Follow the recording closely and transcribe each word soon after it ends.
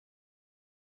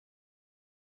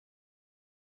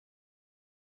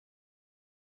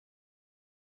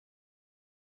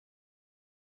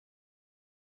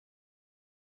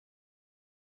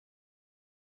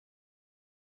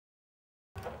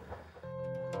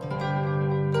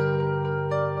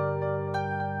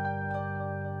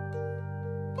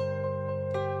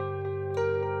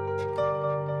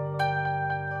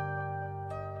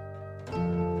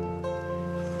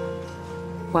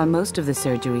While most of the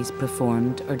surgeries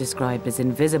performed are described as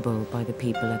invisible by the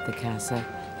people at the Casa,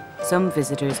 some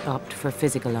visitors opt for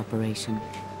physical operation.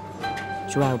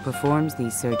 Joao performs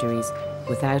these surgeries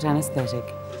without anesthetic,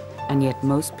 and yet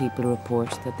most people report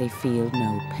that they feel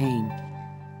no pain.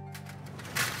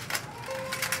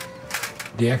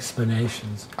 The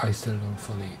explanations I still don't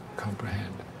fully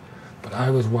comprehend, but I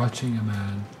was watching a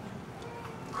man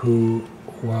who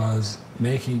was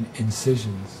making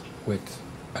incisions with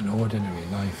an ordinary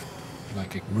knife,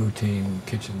 like a routine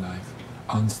kitchen knife,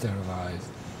 unsterilized.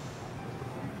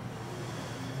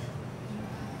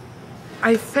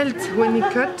 I felt when he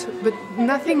cut, but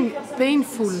nothing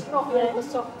painful.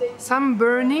 Some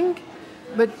burning,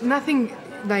 but nothing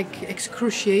like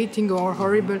excruciating or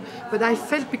horrible. But I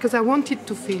felt because I wanted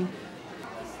to feel.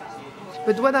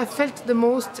 But what I felt the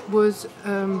most was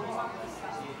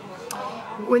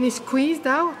when he squeezed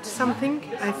out something,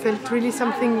 I felt really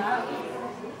something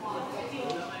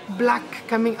black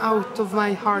coming out of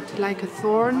my heart, like a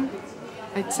thorn.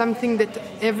 Like something that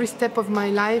every step of my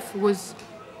life was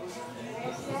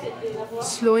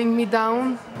slowing me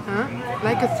down,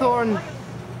 like a thorn.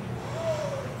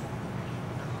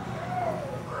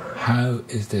 How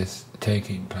is this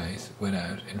taking place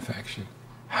without infection?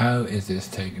 How is this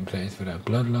taking place without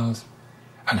blood loss?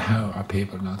 And how are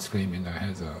people not screaming their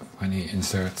heads off when he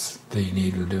inserts the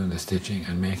needle doing the stitching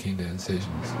and making the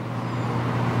incisions?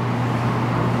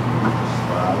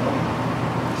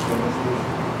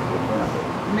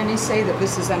 Many say that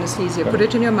this is anesthesia. Put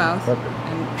it in your mouth,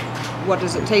 and what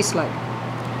does it taste like?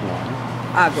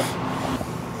 Agua.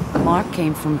 Mark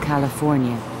came from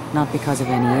California, not because of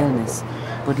any illness,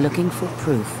 but looking for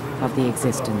proof of the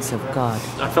existence of God.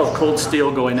 I felt cold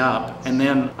steel going up, and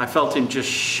then I felt him just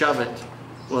shove it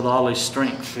with all his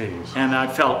strength. Jeez. And I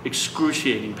felt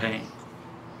excruciating pain.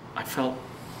 I felt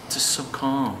just so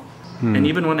calm. And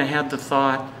even when I had the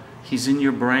thought, he's in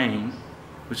your brain,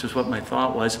 which is what my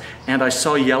thought was, and I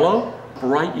saw yellow,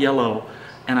 bright yellow,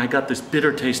 and I got this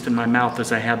bitter taste in my mouth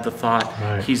as I had the thought,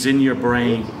 he's in your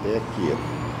brain.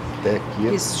 Até aqui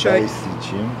está esse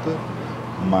tinta,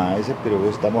 mas é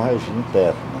perigoso da hemorragia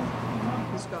interna.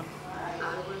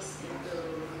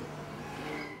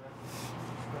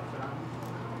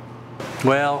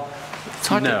 Well,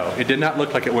 no, it did not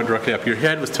look like it went directly up. Your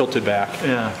head was tilted back.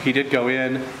 Yeah. He did go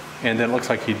in, and then it looks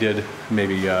like he did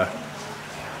maybe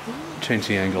change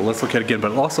the angle. Let's look at it again.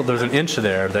 But also, there's an inch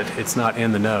there that it's not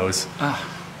in the nose.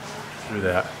 Through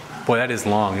that. Boy, that is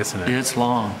long, isn't it? It's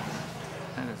long.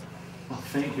 That is, well,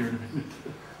 faint here.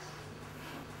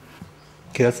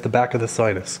 Okay, that's the back of the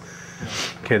sinus.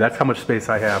 Okay, that's how much space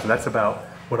I have. That's about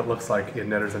what it looks like in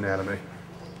Netter's anatomy.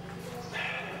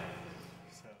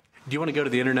 Do you want to go to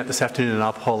the internet this afternoon and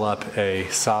I'll pull up a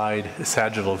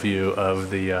sagittal view of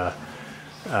the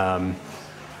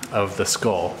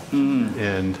skull,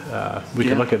 and we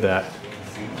can look at that.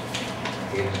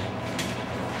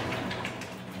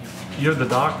 You're the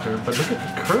doctor, but look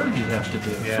at the curve you have to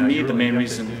do. Yeah, for me, you the really main have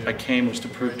reason to do I came was to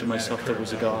prove to myself there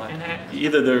was a God.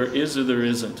 Either there is or there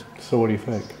isn't. So what do you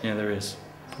think? Yeah, there is.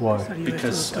 Why?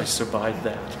 Because I survived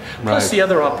that. Plus the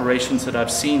other operations that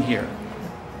I've seen here.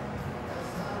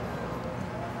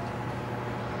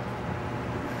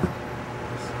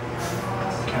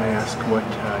 Can I ask what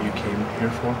you came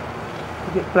here for?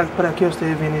 ¿Para qué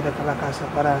usted ha venido a la casa?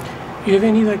 Yo he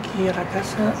venido aquí a la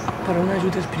casa para una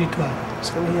ayuda espiritual.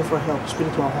 So I'm here for help,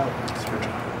 spiritual help.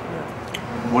 Spiritual.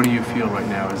 What do you feel right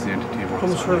now as the entity works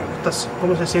on you?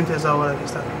 ¿Cómo se siente ahora que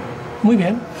está? Muy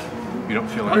bien. You don't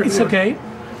feel anything? It's okay.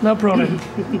 No problem.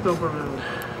 No problem.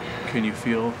 Can you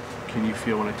feel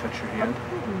when I touch your hand?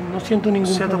 No siento ningún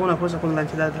 ¿Siente problema. alguna cosa cuando la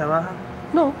entidad trabaja?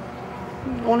 No.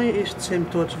 Only it's the same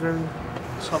touch, very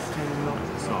soft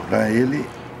and Para ele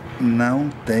não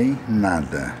tem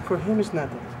nada. For him it's nada.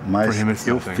 Mas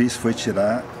eu fiz foi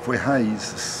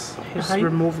raízes. He's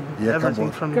removed everything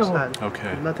acabou. from his head.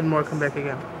 Okay. Nothing more come back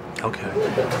again. Okay.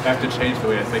 I have to change the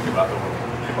way I think about the world.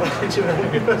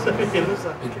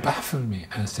 It baffled me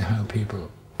as to how people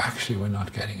actually were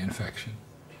not getting infection.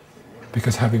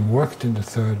 Because having worked in the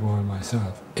third world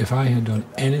myself, if I had done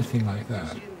anything like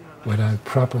that without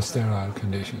proper sterile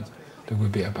conditions, there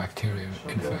would be a bacterial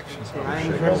infection.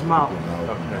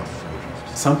 Okay.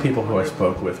 Some people who I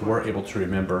spoke with were able to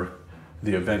remember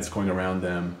the events going around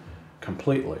them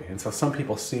completely. And so some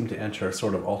people seem to enter a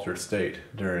sort of altered state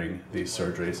during these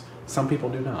surgeries. Some people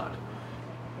do not.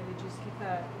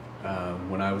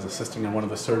 When I was assisting in one of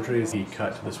the surgeries, he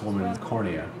cut this woman's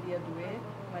cornea.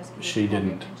 She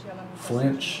didn't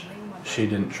flinch. She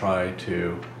didn't try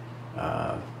to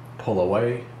pull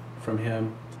away from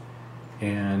him.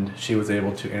 And she was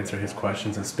able to answer his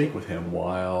questions and speak with him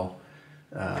while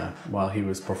while he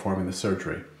was performing the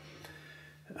surgery.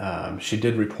 She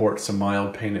did report some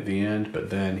mild pain at the end, but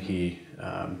then he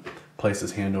placed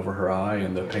his hand over her eye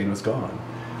and the pain was gone.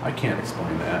 I can't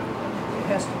explain that.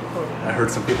 I heard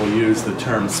some people use the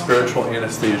term spiritual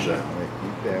anesthesia.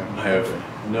 I have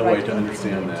no way to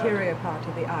understand that. The interior part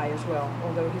of the eye as well.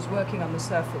 Although he's working on the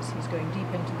surface, he's going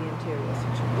deep into the interior.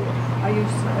 Are you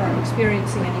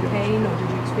experiencing any pain, or did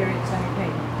you experience any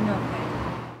pain? No pain.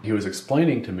 He was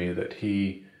explaining to me that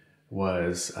he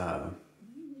was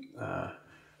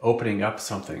opening up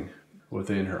something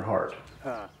within her heart.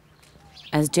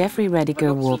 As Jeffrey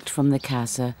Rediger walked from the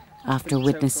Casa after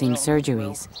witnessing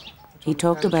surgeries, he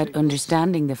talked about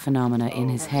understanding the phenomena in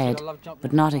his head,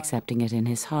 but not accepting it in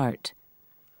his heart.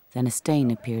 Then a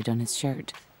stain appeared on his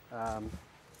shirt.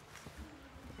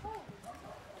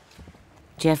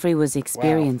 Jeffrey was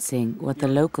experiencing what the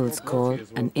locals call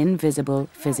an invisible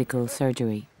physical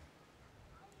surgery.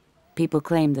 People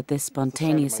claim that this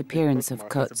spontaneous appearance of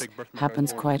cuts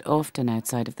happens quite often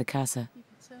outside of the Casa.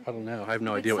 I don't know. I have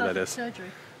no idea what that is.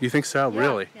 You think so? Yeah,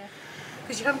 really?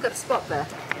 Because you haven't got a spot there.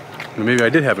 Well, maybe I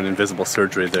did have an invisible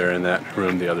surgery there in that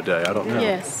room the other day. I don't know.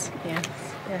 Yes. Yeah.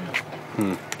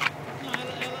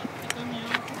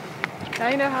 Now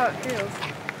you know how it feels.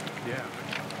 Yeah.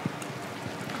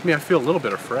 I mean, I feel a little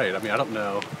bit afraid. I mean, I don't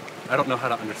know how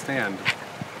to understand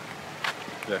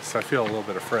this. I feel a little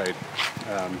bit afraid.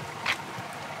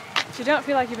 You don't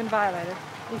feel like you've been violated?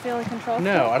 You feel in control?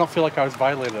 No, I don't feel like I was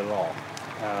violated at all.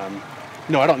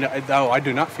 No, I don't know. No, I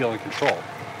do not feel in control.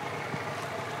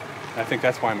 I think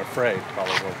that's why I'm afraid,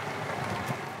 probably.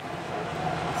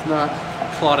 It's not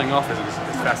clotting off as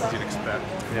fast as you'd expect.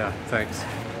 Yeah, thanks.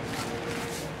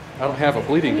 I don't have a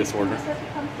bleeding disorder.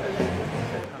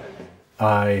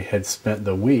 I had spent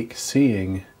the week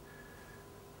seeing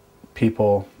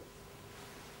people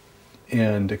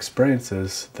and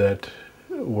experiences that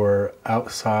were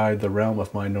outside the realm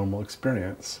of my normal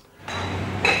experience.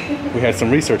 We had some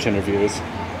research interviews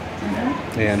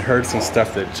and heard some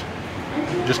stuff that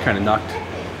just kind of knocked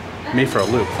me for a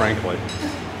loop, frankly.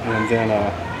 And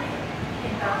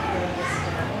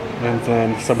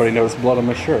then somebody noticed blood on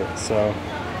my shirt, so.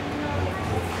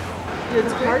 Your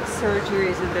heart surgery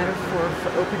is a metaphor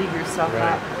for opening yourself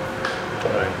up.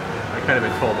 Right. I kind of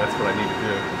been told that's what I need to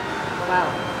do.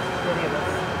 Wow, many of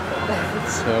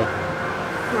us. So.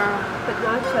 Wow. But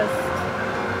not just.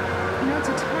 You know, it's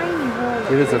a tiny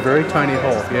hole. It is a very tiny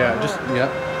hole. Yeah,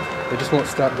 it just won't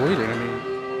stop bleeding. I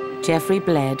mean. Jeffrey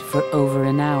bled for over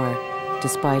an hour,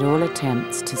 despite all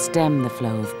attempts to stem the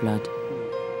flow of blood.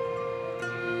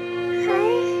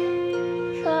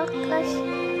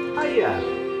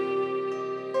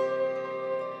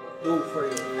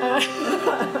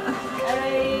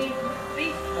 Hey.